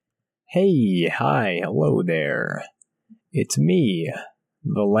Hey, hi, hello there. It's me,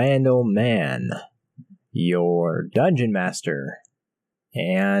 the Landell Man, your dungeon master,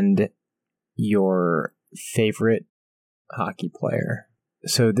 and your favorite hockey player.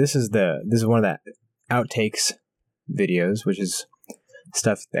 So this is one of the outtakes videos, which is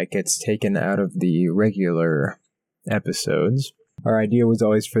stuff that gets taken out of the regular episodes. Our idea was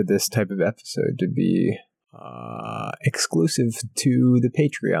always for this type of episode to be exclusive to the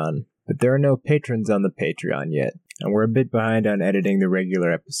Patreon, but there are no patrons on the Patreon yet, and we're a bit behind on editing the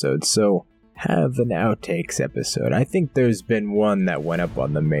regular episodes, so have an outtakes episode. I think there's been one that went up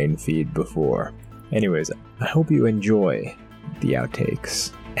on the main feed before. Anyways, I hope you enjoy the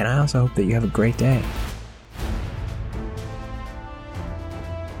outtakes, and I also hope that you have a great day.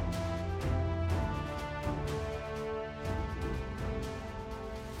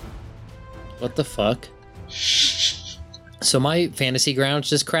 What the fuck? So my fantasy grounds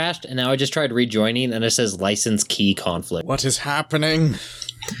just crashed, and now I just tried rejoining, and it says license key conflict. What is happening?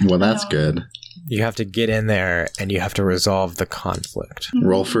 Well, that's good. You have to get in there, and you have to resolve the conflict.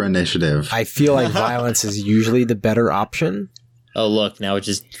 Roll for initiative. I feel like violence is usually the better option. Oh, look, now it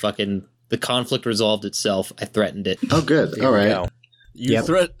just fucking... The conflict resolved itself. I threatened it. Oh, good. There all right. go.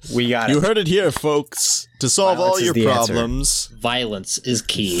 We got it. You heard it here, folks. To solve Violence all your is the problems, Violence is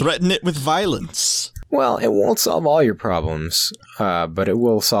key. threaten it with violence. Well, it won't solve all your problems, but it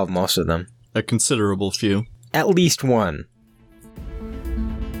will solve most of them. A considerable few. At least one.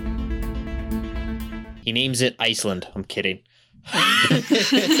 He names it Iceland. I'm kidding. Yeah,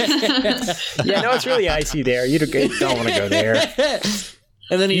 no, it's really icy there. You don't want to go there.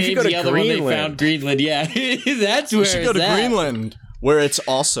 And then he You should names go the to other one they Greenland. found Greenland. Yeah, that's where We should go it's to at. Greenland, where it's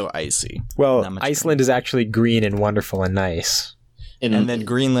also icy. Well, Not much Iceland is actually green and wonderful and nice. And then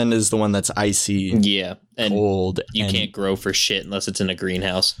Greenland is the one that's icy, yeah, and cold. you and can't grow for shit unless it's in a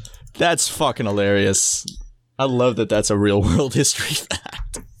greenhouse. That's fucking hilarious. I love that that's a real world history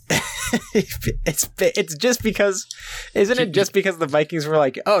fact. It's just because, isn't it just because the Vikings were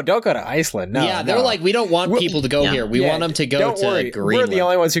like, oh, don't go to Iceland. No, Yeah, they're like, we don't want people to go here. We want them to go don't to worry. Greenland. We're the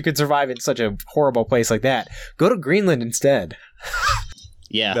only ones who could survive in such a horrible place like that. Go to Greenland instead.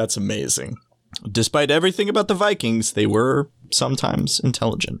 Yeah. That's amazing. Despite everything about the Vikings, they were sometimes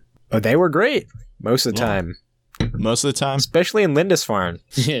intelligent. But they were great most of the time. Most of the time. Especially in Lindisfarne.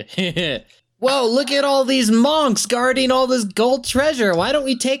 Whoa, look at all these monks guarding all this gold treasure. Why don't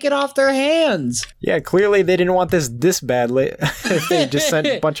we take it off their hands? Yeah, clearly they didn't want this badly. If they just sent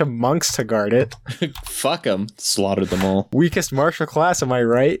a bunch of monks to guard it. Fuck them. Slaughtered them all. Weakest martial class, am I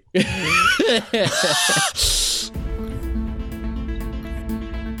right?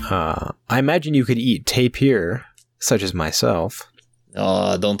 I imagine you could eat tapir, such as myself.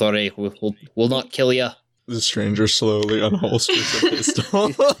 Oh, don't worry. We'll not kill you. The stranger slowly unholsters a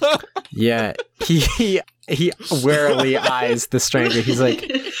pistol. Yeah, he warily eyes the stranger. He's like,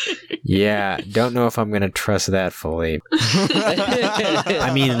 yeah, don't know if I'm going to trust that fully.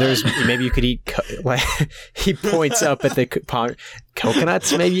 I mean, maybe you could eat, he points up at the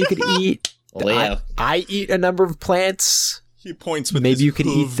coconuts maybe you could eat. Well, yeah. I eat a number of plants. He points with maybe his you could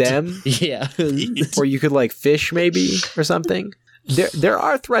eat hooved them. Yeah. Or you could like fish maybe or something. There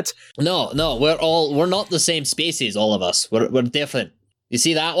are threats. No, we're not the same species, all of us. We're different. You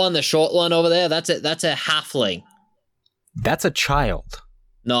see that one, the short one over there? That's a halfling. That's a child.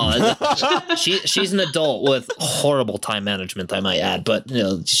 No, she's an adult with horrible time management, I might add, but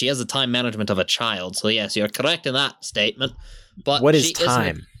she has the time management of a child. So yes, you're correct in that statement. But what is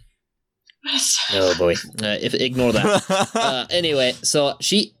time? Oh boy, ignore that. Anyway, so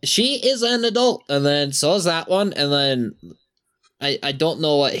she is an adult, and then so is that one, and then I don't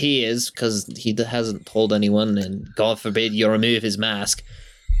know what he is because he hasn't told anyone, and God forbid you remove his mask.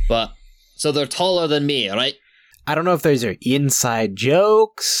 But so they're taller than me, right? I don't know if those are inside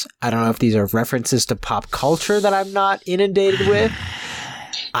jokes. I don't know if these are references to pop culture that I'm not inundated with.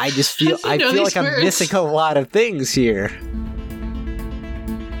 I just feel like I'm missing a lot of things here.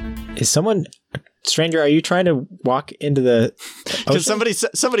 Is someone, stranger? Are you trying to walk into the? Because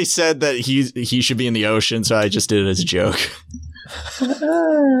somebody said that he should be in the ocean, so I just did it as a joke.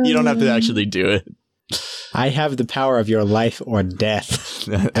 You don't have to actually do it. I have the power of your life or death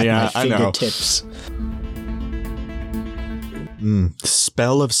at my fingertips.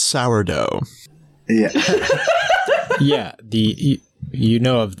 Spell of sourdough. Yeah. Yeah, you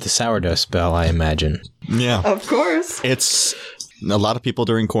know of the sourdough spell, I imagine. Yeah. Of course. It's a lot of people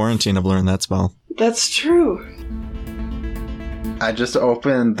during quarantine have learned that spell. That's true. I just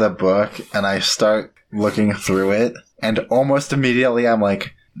opened the book and I start looking through it, and almost immediately I'm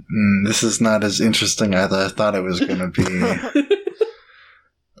like, this is not as interesting as I thought it was going to be.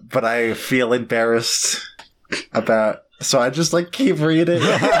 but I feel embarrassed about. So I just like keep reading.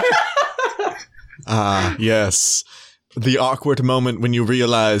 Yes. The awkward moment when you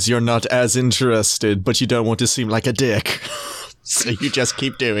realize you're not as interested, but you don't want to seem like a dick. So you just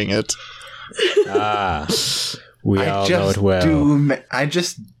keep doing it. We all know it well. I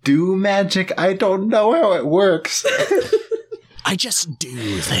just do magic. I don't know how it works. I just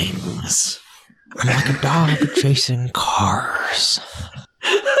do things. I'm like a dog chasing cars.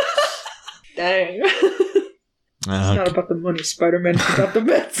 Dang. It's not about the money, Spider-Man. It's about the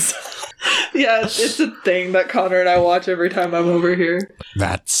bits. Yeah, it's a thing that Connor and I watch every time I'm over here.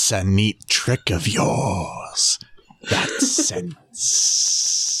 That's a neat trick of yours. That sense.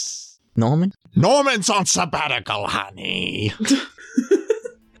 Norman? Norman's on sabbatical, honey.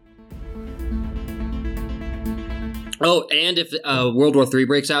 Oh, and if World War III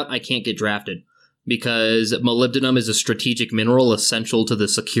breaks out, I can't get drafted. Because molybdenum is a strategic mineral essential to the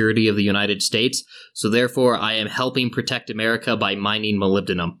security of the United States. So therefore, I am helping protect America by mining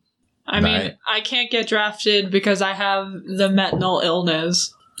molybdenum. I mean, I can't get drafted because I have the methanol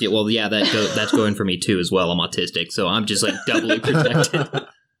illness. Yeah, well, yeah, that's going for me too as well. I'm autistic, so I'm just like doubly protected.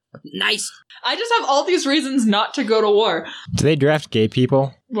 Nice. I just have all these reasons not to go to war. Do they draft gay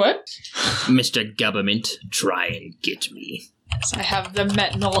people? What? Mr. Government, try and get me. I have the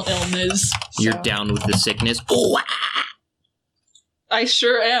methanol illness. So. You're down with the sickness? Oh, I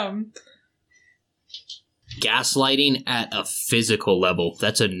sure am. Gaslighting at a physical level.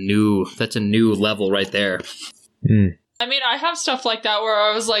 That's a new level right there. I mean, I have stuff like that where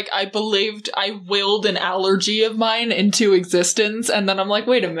I was like, I willed an allergy of mine into existence, and then I'm like,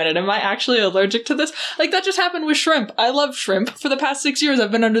 wait a minute, am I actually allergic to this? Like, that just happened with shrimp. I love shrimp. For the past 6 years,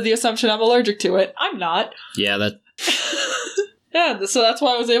 I've been under the assumption I'm allergic to it. I'm not. Yeah, that... Yeah, so that's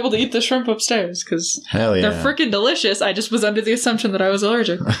why I was able to eat the shrimp upstairs, because they're freaking delicious. I just was under the assumption that I was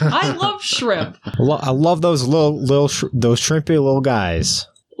allergic. I love shrimp. I love those those shrimpy little guys.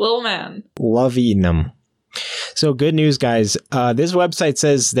 Little man. Love eating them. So good news, guys. This website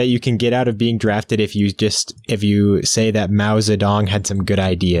says that you can get out of being drafted if you say that Mao Zedong had some good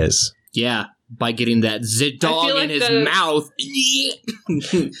ideas. Yeah, by getting that Zedong in his mouth.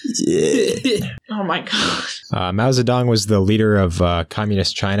 Oh my god. Mao Zedong was the leader of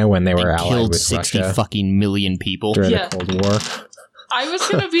communist China when they were allied killed with 60 Russia fucking million people during the Cold War. I was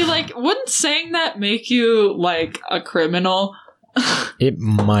gonna be like, wouldn't saying that make you like a criminal? It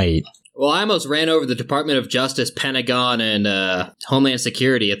might. Well, I almost ran over the Department of Justice, Pentagon, and Homeland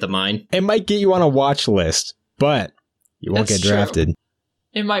Security at the mine. It might get you on a watch list, but you won't get drafted. True.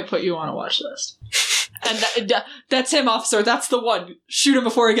 It might put you on a watch list. And that's him, officer. That's the one. Shoot him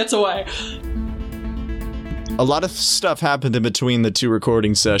before he gets away. A lot of stuff happened in between the two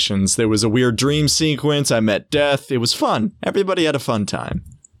recording sessions. There was a weird dream sequence. I met Death. It was fun. Everybody had a fun time.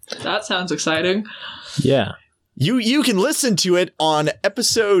 That sounds exciting. Yeah. You can listen to it on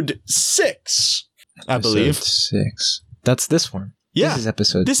episode 6, I believe. 6. That's this one. Yeah. This is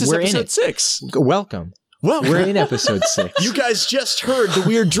episode 6. Welcome. Well, we're in episode 6. You guys just heard the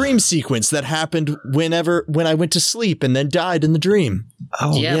weird dream sequence that happened when I went to sleep and then died in the dream.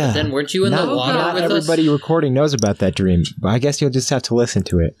 Oh, yeah. But then weren't you in the water with us? Everybody recording knows about that dream. But I guess you'll just have to listen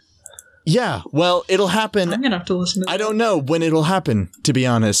to it. Yeah, well, it'll happen. I'm going to have to listen to it. I don't know when it'll happen, to be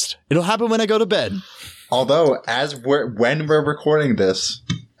honest. It'll happen when I go to bed. Although, when we're recording this,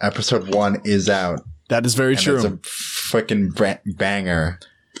 episode 1 is out. That is very true. It's a freaking banger.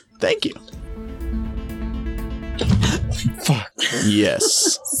 Thank you. Fuck.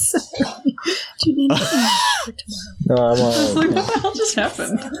 Yes. Do you need No, I'm I was like, what the hell just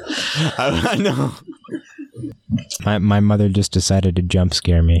happened? I know. My mother just decided to jump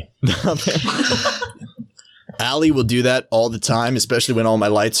scare me. Allie will do that all the time, especially when all my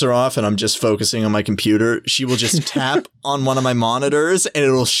lights are off and I'm just focusing on my computer. She will just tap on one of my monitors and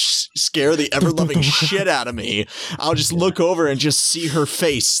it'll scare the ever-loving shit out of me. I'll just look over and just see her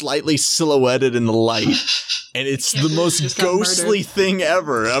face slightly silhouetted in the light. And it's the most ghostly thing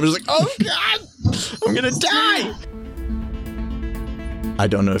ever. I'm just like, oh god, I'm gonna die. I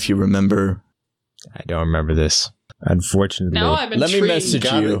don't know if you remember. I don't remember this. Unfortunately. Now I'm intrigued. Let me message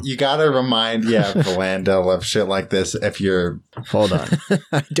you. You gotta remind, Valandel of shit like this if you're... Hold on.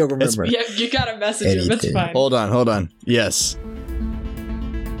 I don't remember. Yeah, you gotta message him. It's fine. Hold on. Yes.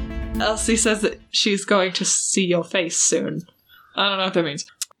 Elsie says that she's going to see your face soon. I don't know what that means.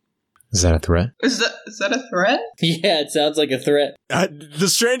 Is that a threat? Is that a threat? Yeah, it sounds like a threat. The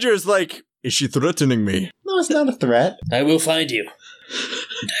stranger is like, is she threatening me? No, it's not a threat. I will find you.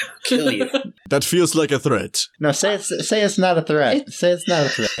 Kill you. That feels like a threat. No, say it's not a threat. Say it's not a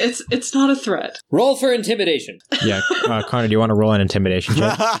threat. It's not a threat. Roll for intimidation. Yeah, Connor, do you want to roll an intimidation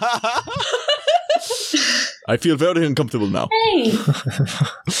check? I feel very uncomfortable now. Hey!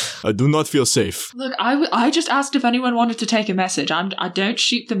 I do not feel safe. Look, I just asked if anyone wanted to take a message. I don't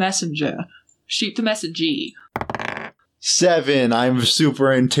shoot the messenger. Shoot the messagee. 7. I'm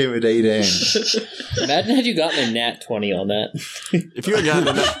super intimidating. Imagine had you gotten a nat 20 on that. If you had gotten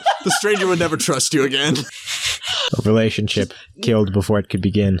that, the stranger would never trust you again. A relationship killed before it could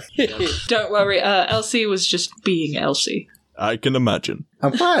begin. Don't worry, Elsie was just being Elsie. I can imagine.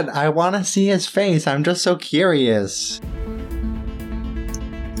 But I want to see his face. I'm just so curious.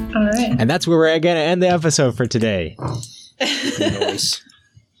 All right. And that's where we're going to end the episode for today. Nice.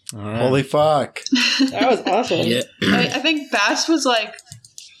 Right. Holy fuck. That was awesome. Yeah. I think Bass was like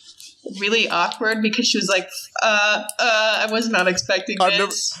really awkward because she was like, I was not expecting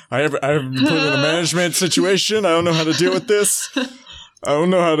this. I haven't been put in a management situation. I don't know how to deal with this. I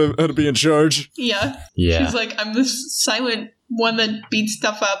don't know how to be in charge. Yeah. Yeah. She's like, I'm this silent one that beats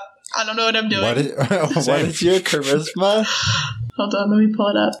stuff up. I don't know what I'm doing. What is your charisma? Hold on, let me pull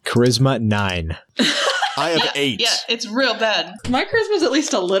it up. Charisma 9. I have 8. Yeah, it's real bad. My charisma's at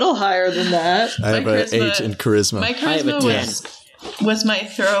least a little higher than that. I have My an charisma- 8 in charisma. My I have a charisma was my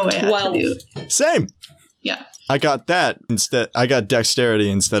throwaway 12. attribute. Same. Yeah. I got that instead. I got dexterity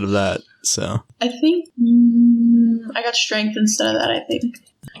instead of that. So I think I got strength instead of that, I think.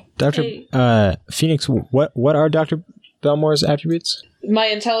 Dr. Hey. Phoenix, what are Dr. Belmore's attributes? My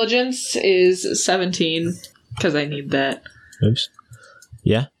intelligence is 17, because I need that. Oops.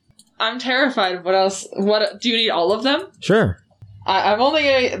 Yeah? I'm terrified of what else. What do you need all of them? Sure. I'm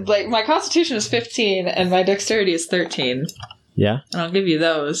only, like, my constitution is 15, and my dexterity is 13. Yeah? And I'll give you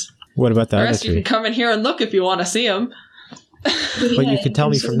those. What about the The other rest you can 3? come in here and look if you want to see them. But you can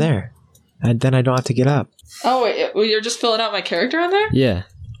tell me from there. And then I don't have to get up. Oh, wait, you're just filling out my character on there? Yeah.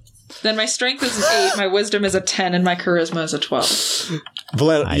 Then my strength is an 8, my wisdom is a 10, and my charisma is a 12.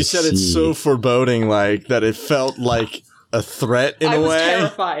 Vlad, I you said it's see. so foreboding, like that it felt like a threat in I a was way.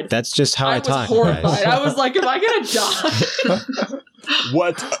 terrified. That's just how I was talk, horrified. guys. I was like, am I gonna die?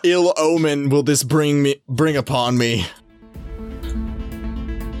 What ill omen will this bring upon me?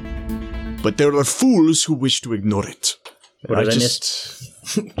 But there are fools who wish to ignore it. What did I miss?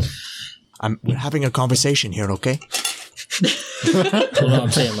 We're having a conversation here, okay? Well, no,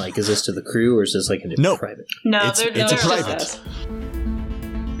 I'm saying, like, is this to the crew or is this like a No. private? No, It's they're a just private. us.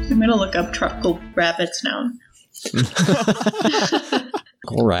 I'm gonna look up tropical rabbits now.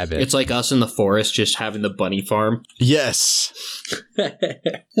 Cool rabbit. It's like us in the forest just having the bunny farm. Yes.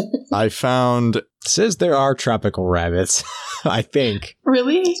 I found It says there are tropical rabbits, I think.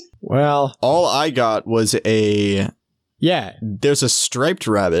 Really? Well, all I got was yeah. there's a striped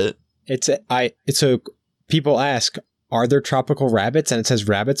rabbit. People ask, are there tropical rabbits? And it says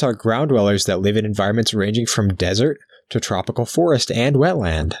rabbits are ground dwellers that live in environments ranging from desert to tropical forest and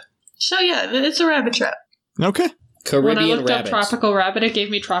wetland. So yeah, it's a rabbit trap. Okay. When I Caribbean looked rabbits. up tropical rabbit, it gave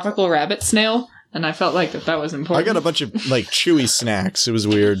me tropical rabbit snail, and I felt like that was I important. got a bunch of like chewy snacks. It was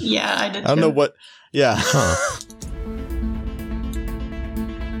weird. Yeah, I did. I don't know what. Yeah.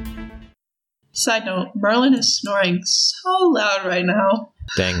 Side note: Merlin is snoring so loud right now.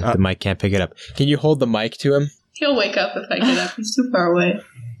 Dang, the mic can't pick it up. Can you hold the mic to him? He'll wake up if I get up. He's too far away.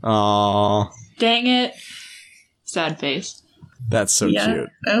 Aww. Dang it. Sad face. That's so yeah, cute.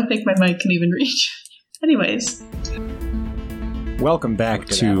 I don't think my mic can even reach. Anyways, Welcome back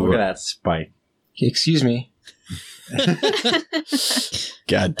Look at that spike. Excuse me.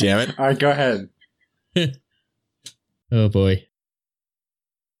 God damn it. All right, go ahead. Oh boy.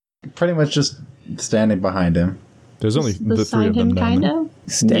 Pretty much just standing behind him. There's only the 3 of them down there.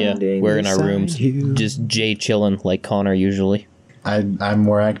 Yeah, we're in our rooms. Just Jay chilling like Connor usually. I'm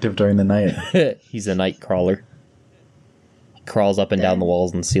more active during the night. He's a night crawler. He crawls up and down the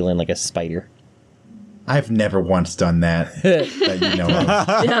walls and ceiling like a spider. I've never once done that you know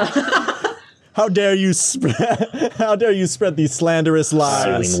of. Yeah. How dare you spread these slanderous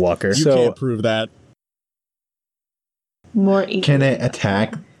lies? Ceiling walker. You can't prove that. more equal. Can it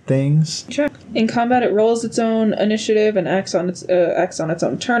attack things? Sure. In combat, it rolls its own initiative and acts on its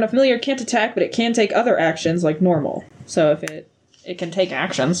own turn. A familiar can't attack, but it can take other actions like normal. So if it can take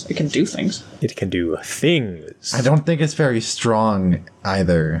actions, it can do things. It can do things. I don't think it's very strong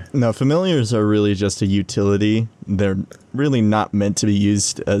either. No, familiars are really just a utility. They're really not meant to be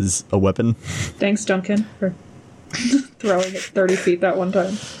used as a weapon. Thanks, Duncan, for throwing it 30 feet that one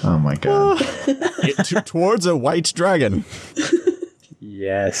time. Oh my god. Towards a white dragon.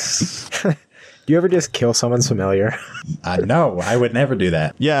 Yes. Do you ever just kill someone's familiar? No, I would never do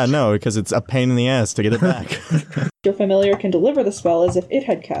that. Yeah, no, because it's a pain in the ass to get it back. Your familiar can deliver the spell as if it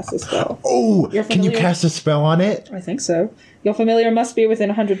had cast a spell. Oh, can you cast a spell on it? I think so. Your familiar must be within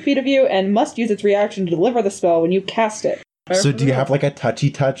 100 feet of you and must use its reaction to deliver the spell when you cast it. So do you have like a touchy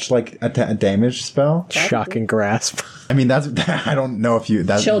touch, like a damage spell? Shock and grasp. I mean, that's I don't know if you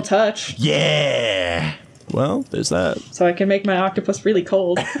that's Chill touch. Yeah. Well, there's that. So I can make my octopus really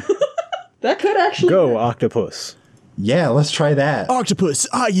cold. That could actually Go, octopus. Yeah, let's try that. Octopus,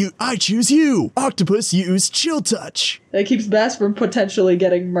 I choose you. Octopus, use chill touch. That keeps Bass from potentially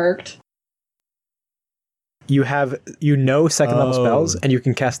getting murked. You have, second level spells, and you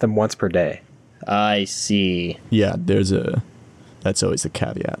can cast them once per day. I see. Yeah, that's always the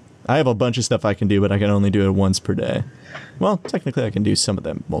caveat. I have a bunch of stuff I can do, but I can only do it once per day. Well, technically I can do some of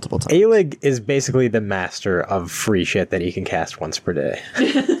them multiple times. Alig is basically the master of free shit that he can cast once per day.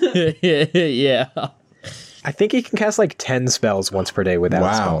 Yeah. I think he can cast like 10 spells once per day without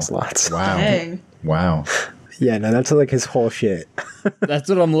Wow. spell slots. Wow. Dang. Wow. Yeah, no, that's like his whole shit. That's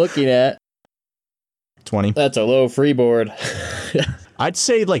what I'm looking at. 20. That's a low freeboard. I'd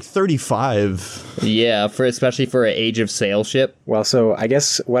say like 35. Yeah, especially for an Age of Sail ship. Well, so I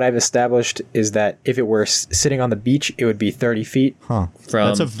guess what I've established is that if it were sitting on the beach, it would be 30 feet Huh. From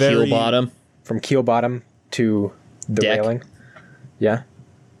That's a very... keel bottom. from keel bottom to the Deck. railing. Yeah.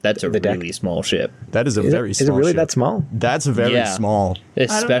 That's a The deck. really small ship. That is a Is very it, small is it really ship. that small? That's very Yeah. small.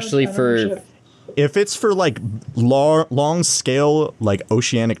 Especially for... If it's for like long scale, like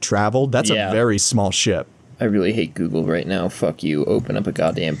oceanic travel, that's Yeah. a very small ship. I really hate Google right now. Fuck you. Open up a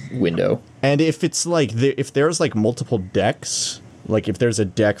goddamn window. And if it's like, if there's like multiple decks, like if there's a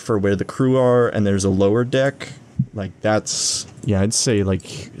deck for where the crew are and there's a lower deck, like that's, yeah, I'd say like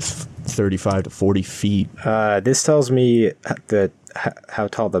 35 to 40 feet. This tells me how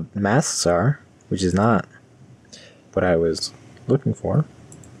tall the masts are, which is not what I was looking for.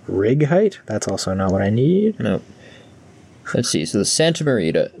 Rig height? That's also not what I need. No. Let's see. So the Santa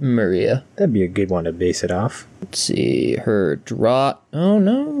Maria. That'd be a good one to base it off. Let's see. Her draught. Oh,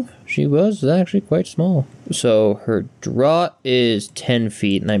 no. She was actually quite small. So her draught is 10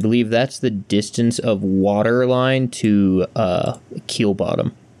 feet, and I believe that's the distance of water line to keel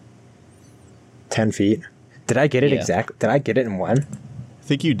bottom. 10 feet. Did I get it Yeah. exactly? Did I get it in one? I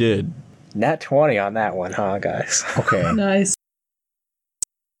think you did. Nat 20 on that one, huh, guys? Okay. Nice.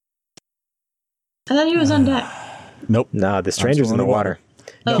 I thought he was on deck. Nope. No, the stranger's in the water.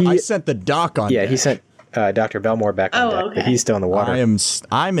 No, He- I sent the doc on Yeah, deck. he sent Dr. Belmore back on Oh, deck, okay. but he's still in the water.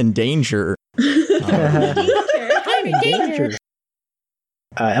 I'm in danger. I'm in danger.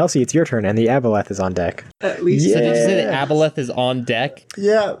 Elsie, it's your turn, and the Aboleth is on deck. At least. Yeah. So did you say that Aboleth is on deck?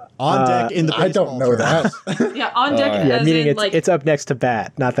 Yeah. On deck in the I don't know that. Yeah, on deck Alright. Yeah, as meaning in, like... it's up next to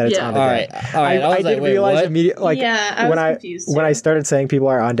bat, not that it's Yeah. on the Alright. deck. Alright. I was I like, did wait, realize what? immediately, like Yeah, I was confused when too. I started saying people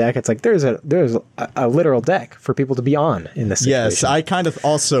are on deck, it's like there's a literal deck for people to be on in this situation. Yes, I kind of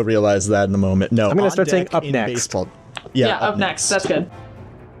also realized that in the moment. No, I'm gonna on start saying deck up in next. baseball. Yeah, up next. That's good.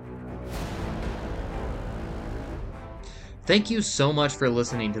 Thank you so much for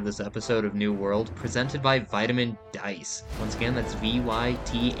listening to this episode of New World, presented by Vitamin Dice. Once again, that's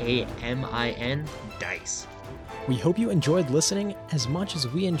VYTAMIN Dice. We hope you enjoyed listening as much as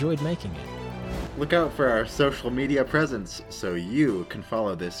we enjoyed making it. Look out for our social media presence so you can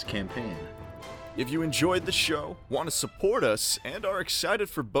follow this campaign. If you enjoyed the show, want to support us, and are excited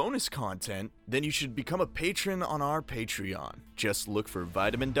for bonus content, then you should become a patron on our Patreon. Just look for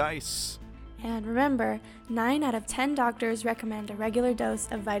Vitamin Dice. And remember, 9 out of 10 doctors recommend a regular dose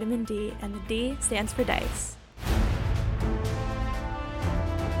of vitamin D, and the D stands for dice.